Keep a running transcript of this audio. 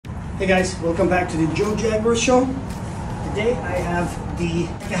Hey guys, welcome back to the Joe Jaguar Show. Today I have the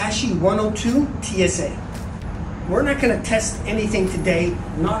Takahashi 102 TSA. We're not going to test anything today,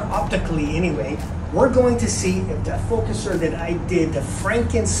 not optically anyway. We're going to see if that focuser that I did, the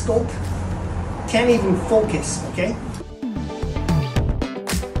frankinscope, can't even focus, okay?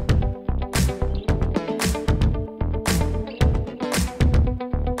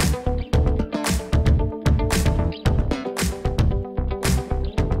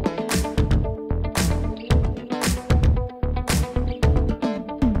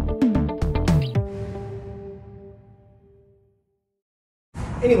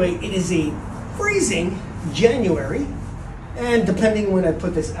 Anyway, it is a freezing January, and depending when I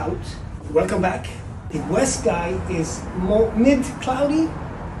put this out, welcome back. The west sky is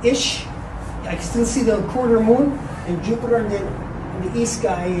mid-cloudy-ish. I can still see the quarter moon and Jupiter, and then in the east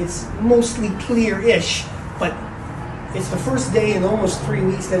sky it's mostly clear-ish, but it's the first day in almost 3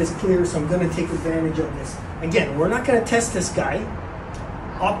 weeks that it's clear, so I'm going to take advantage of this. Again, we're not going to test this guy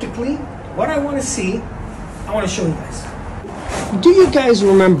optically. What I want to see, I want to show you guys. Do you guys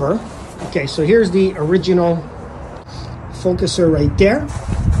remember? Okay, so here's the original focuser right there.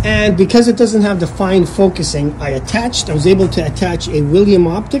 And because it doesn't have the fine focusing, I was able to attach a William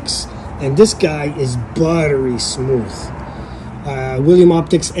Optics, and this guy is buttery smooth. William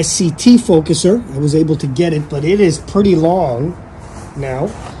Optics SCT focuser. I was able to get it, but it is pretty long now.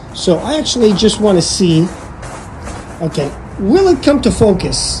 So I actually just want to see, okay, will it come to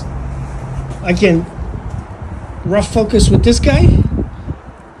focus? I can rough focus with this guy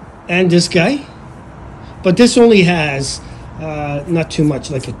and this guy, but this only has not too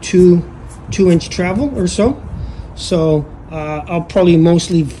much, like a two inch travel or so. So I'll probably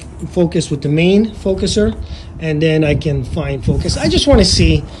mostly focus with the main focuser, and then I can fine focus. I just want to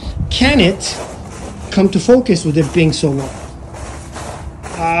see, can it come to focus with it being so long?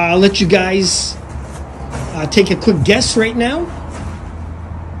 I'll let you guys take a quick guess right now,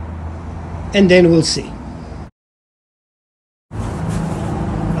 and then we'll see.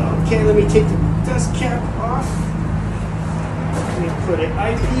 Okay, let me take the dust cap off. Let me put an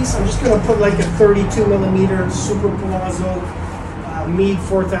eyepiece. I'm just going to put like a 32 millimeter Super Palazzo Meade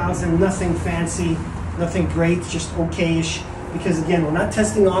 4000. Nothing fancy, nothing great, just okay-ish. Because again, we're not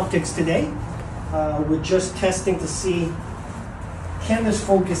testing optics today. We're just testing to see, can this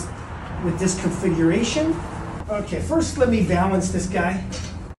focus with this configuration? Okay, first let me balance this guy.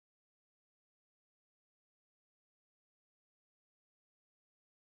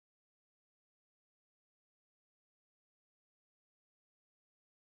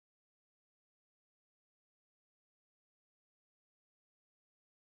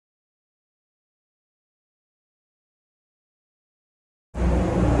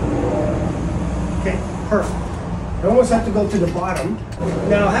 Okay, perfect. I almost have to go to the bottom.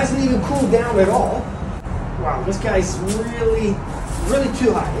 Now, it hasn't even cooled down at all. Wow, this guy's really, really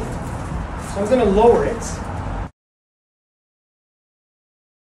too high. So I'm going to lower it.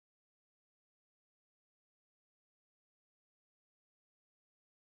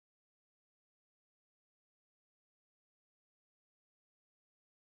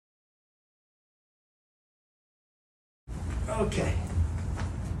 Okay.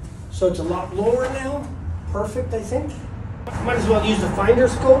 So it's a lot lower now. Perfect, I think. Might as well use the finder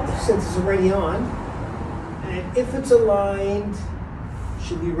scope since it's already on. And if it's aligned, it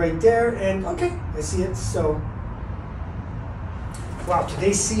should be right there. And okay, I see it. So, wow,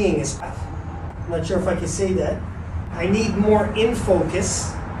 today's seeing is, I'm not sure if I can say that. I need more in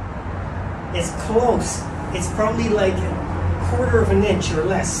focus. It's close. It's probably like a quarter of an inch or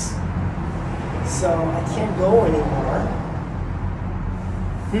less. So I can't go anymore.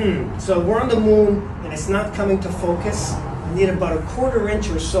 So we're on the moon and it's not coming to focus. I need about a quarter inch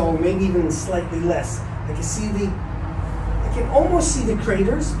or so, maybe even slightly less. I can almost see the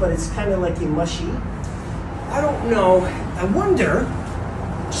craters, but it's kind of like a mushy. I don't know. I wonder,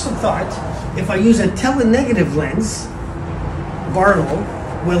 just a thought, if I use a telenegative lens, Barlow,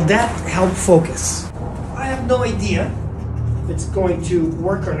 will that help focus? I have no idea if it's going to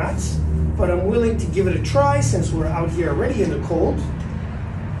work or not, but I'm willing to give it a try since we're out here already in the cold.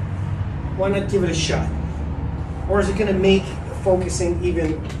 Why not give it a shot? Or is it going to make focusing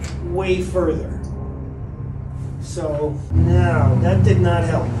even way further? So, no, that did not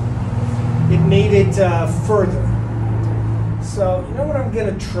help. It made it further. So, you know what I'm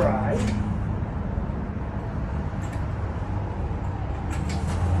going to try?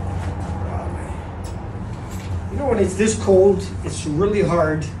 You know when it's this cold, it's really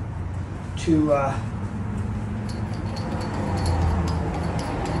hard to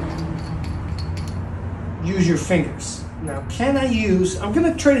use your fingers. Now, can I use, I'm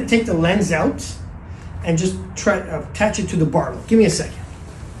gonna try to take the lens out and just try to attach it to the Barlow. Give me a second.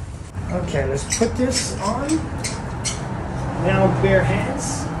 Okay, let's put this on. Now bare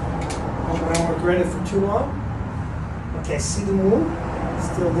hands. Hope I don't regret it for too long. Okay, see the moon?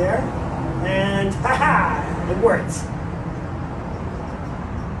 Still there. And haha, it worked.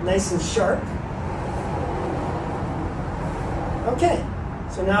 Nice and sharp. Okay,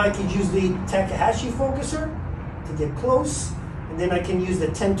 so now I could use the Takahashi focuser to get close, and then I can use the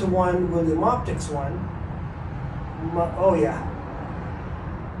 10-to-1 William Optics one. Oh yeah.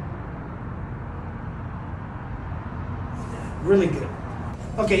 Really good.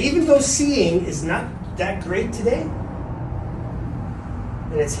 Okay, even though seeing is not that great today,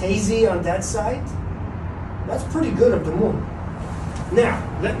 and it's hazy on that side, that's pretty good of the moon. Now,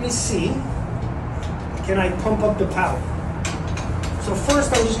 let me see, can I pump up the power? So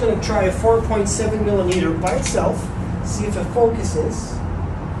first I'm just going to try a 4.7 millimeter by itself, see if it focuses.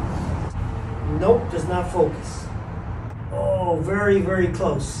 Nope, does not focus. Oh, very, very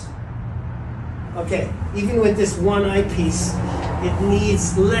close. Okay, even with this one eyepiece, it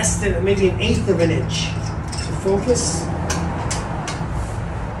needs less than maybe 1/8 of an inch to focus.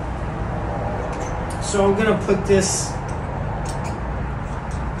 So I'm gonna put this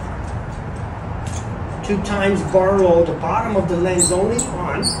 2 times Barlow, the bottom of the lens only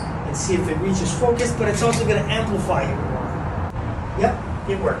on, and see if it reaches focus, but it's also gonna amplify it more. Yep,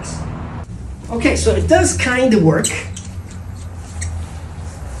 it works. Okay, so it does kind of work.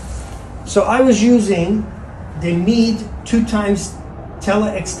 So I was using the Meade 2 times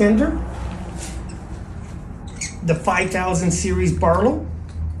tele extender, the 5000 series Barlow,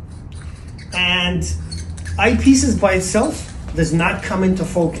 and Eyepieces by itself does not come into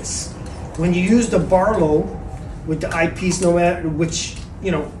focus. When you use the Barlow with the eyepiece, no matter which,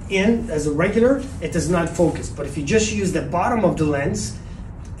 in as a regular, it does not focus. But if you just use the bottom of the lens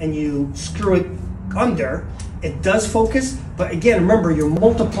and you screw it under, it does focus. But again, remember, you're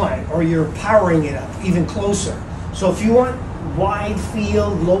multiplying or you're powering it up even closer. So if you want wide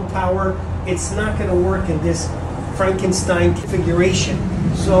field, low power, it's not going to work in this Frankenstein configuration.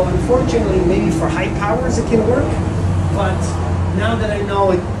 So unfortunately, maybe for high powers it can work, but now that I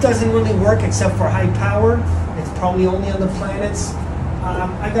know it doesn't really work except for high power, it's probably only on the planets,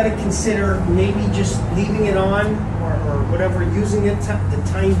 I got to consider maybe just leaving it on or whatever, using it the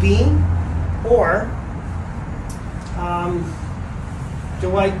time being, or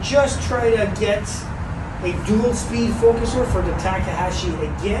do I just try to get a dual speed focuser for the Takahashi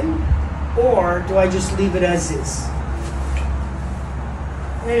again, or do I just leave it as is?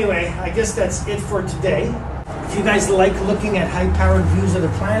 Anyway, I guess that's it for today. If you guys like looking at high-powered views of the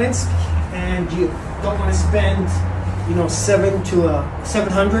planets and you don't want to spend, $700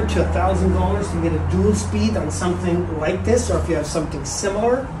 to $1,000 to get a dual speed on something like this, or if you have something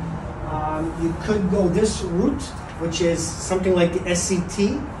similar, you could go this route, which is something like the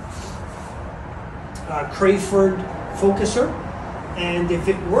SCT Crayford focuser, and if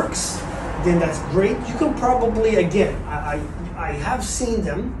it works, then that's great. You can probably, again, I have seen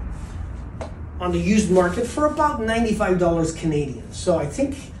them on the used market for about $95 Canadian. So I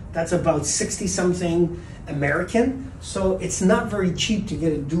think that's about 60 something American. So it's not very cheap to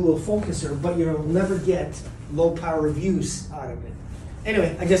get a dual focuser, but you'll never get low power views out of it.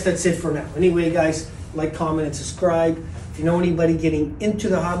 Anyway, I guess that's it for now. Anyway, guys, like, comment, and subscribe. If you know anybody getting into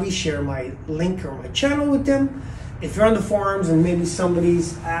the hobby, share my link or my channel with them. If you're on the forums and maybe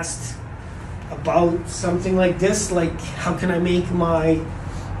somebody's asked about something like this, like how can I make my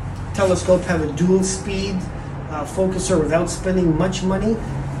telescope have a dual speed focuser without spending much money,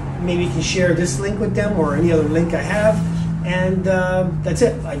 maybe you can share this link with them or any other link I have. And that's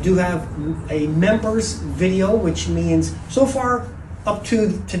it. I do have a members video, which means so far up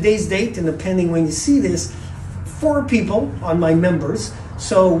to today's date, and depending when you see this, 4 people on my members.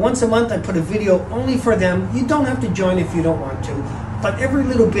 So once a month I put a video only for them. You don't have to join if you don't want to, but every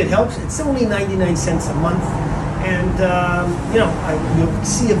little bit helps. It's only 99 cents a month, and you'll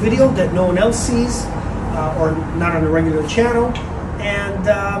see a video that no one else sees or not on the regular channel, and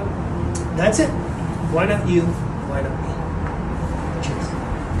that's it. Why not you? Why not me?